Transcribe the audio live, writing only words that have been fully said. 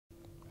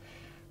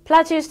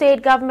Plateau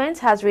State government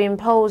has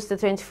reimposed the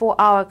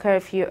 24-hour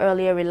curfew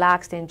earlier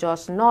relaxed in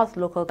Jos North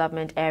local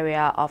government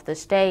area of the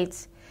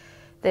state.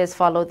 This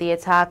followed the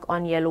attack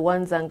on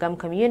Lalong Zangam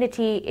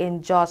community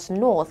in Jos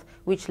North,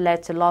 which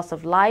led to loss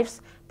of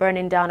lives,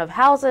 burning down of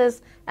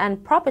houses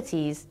and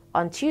properties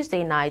on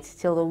Tuesday night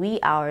till the wee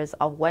hours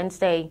of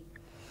Wednesday.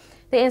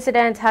 The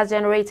incident has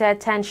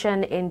generated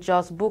tension in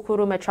Jos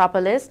Bukuru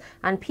metropolis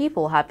and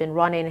people have been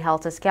running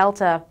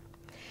helter-skelter.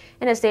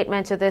 In a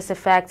statement to this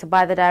effect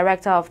by the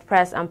Director of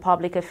Press and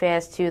Public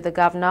Affairs to the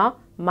Governor,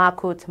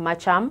 Makut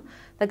Macham,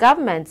 the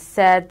government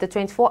said the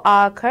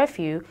 24-hour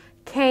curfew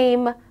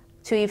came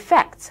to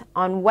effect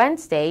on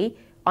Wednesday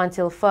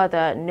until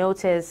further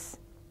notice.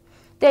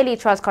 Daily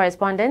Trust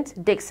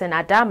correspondent Dixon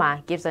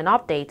Adama gives an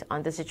update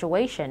on the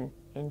situation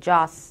in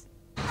Jos.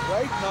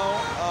 Right now,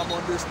 I'm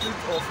on the street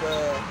of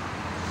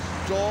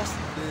Jos,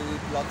 the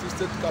Plateau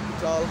State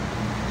capital,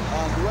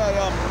 and where I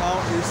am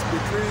now is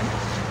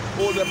between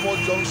Old Airport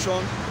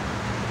Junction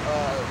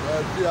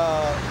via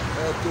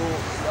to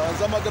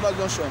Zamagana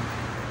Junction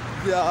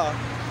via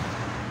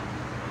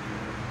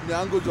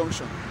Nyango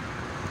Junction.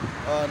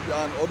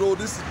 And although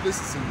this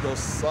place is in the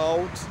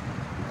south,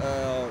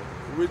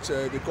 which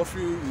the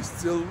curfew is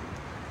still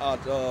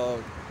at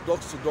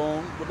dusk to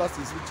dawn, but that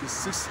is which is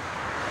 6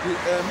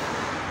 p.m.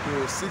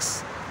 to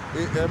 6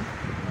 a.m.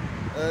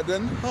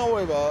 Then,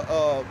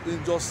 however,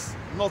 in just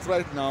not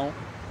right now,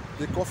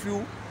 the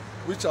curfew,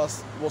 which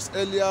was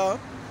earlier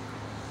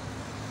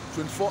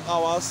 24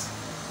 hours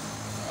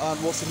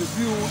and was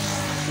reviewed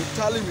to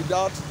tally with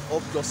that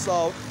of the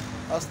south,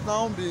 has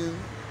now been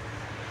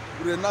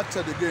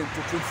reenacted again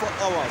to 24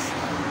 hours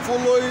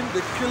following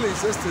the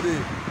killings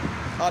yesterday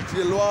at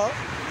Yelwa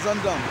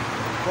Zandam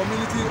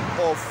community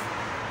of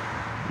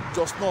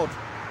Jos North,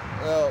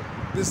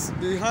 this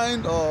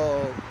behind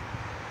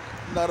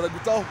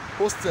Naraguta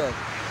hostel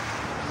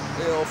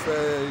of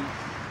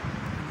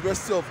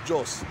University of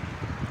Jos.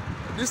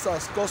 This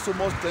has caused so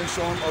much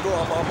tension,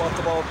 although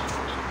about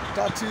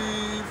 30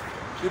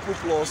 people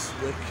plus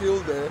were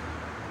killed there,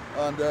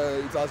 and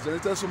it has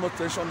generated so much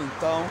tension in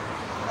town.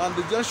 And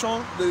the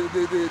tension,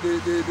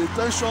 the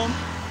tension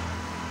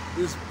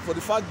is for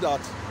the fact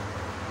that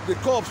the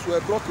cops were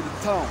brought to the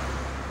town,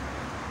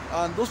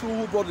 and those people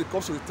who brought the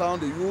cops to the town,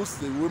 they used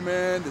the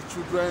women, the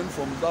children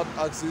from that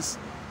axis,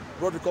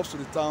 brought the cops to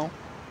the town,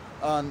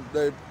 and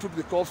they took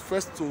the cops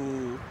first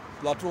to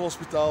Plateau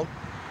Hospital,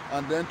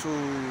 and then to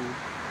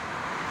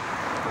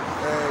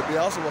the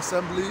House of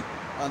Assembly,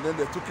 and then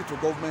they took it to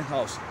Government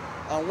House.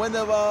 And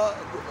whenever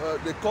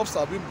the cops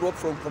have been brought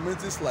from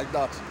communities like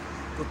that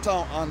to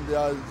town, and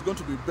there is going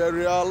to be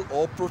burial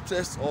or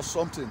protest or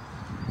something,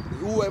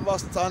 whoever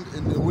stands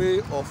in the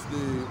way of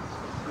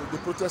the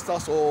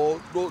protesters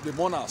or the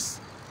mourners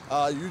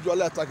are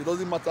usually attacked. It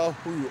doesn't matter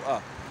who you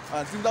are. And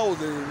I think that was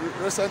the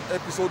recent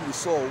episode we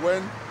saw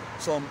when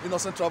some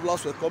innocent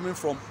travelers were coming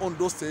from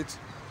Ondo State,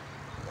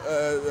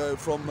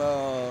 from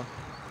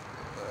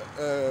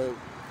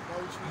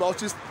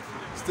Bauchi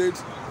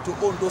State to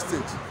Ondo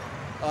State,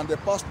 and they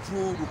passed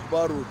through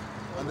Rukuba Road,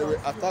 and they were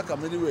attacked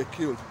and many were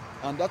killed,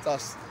 and that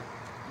has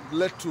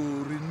led to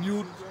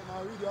renewed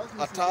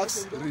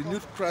attacks,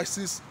 renewed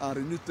crisis, and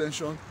renewed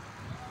tension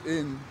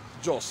in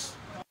Jos.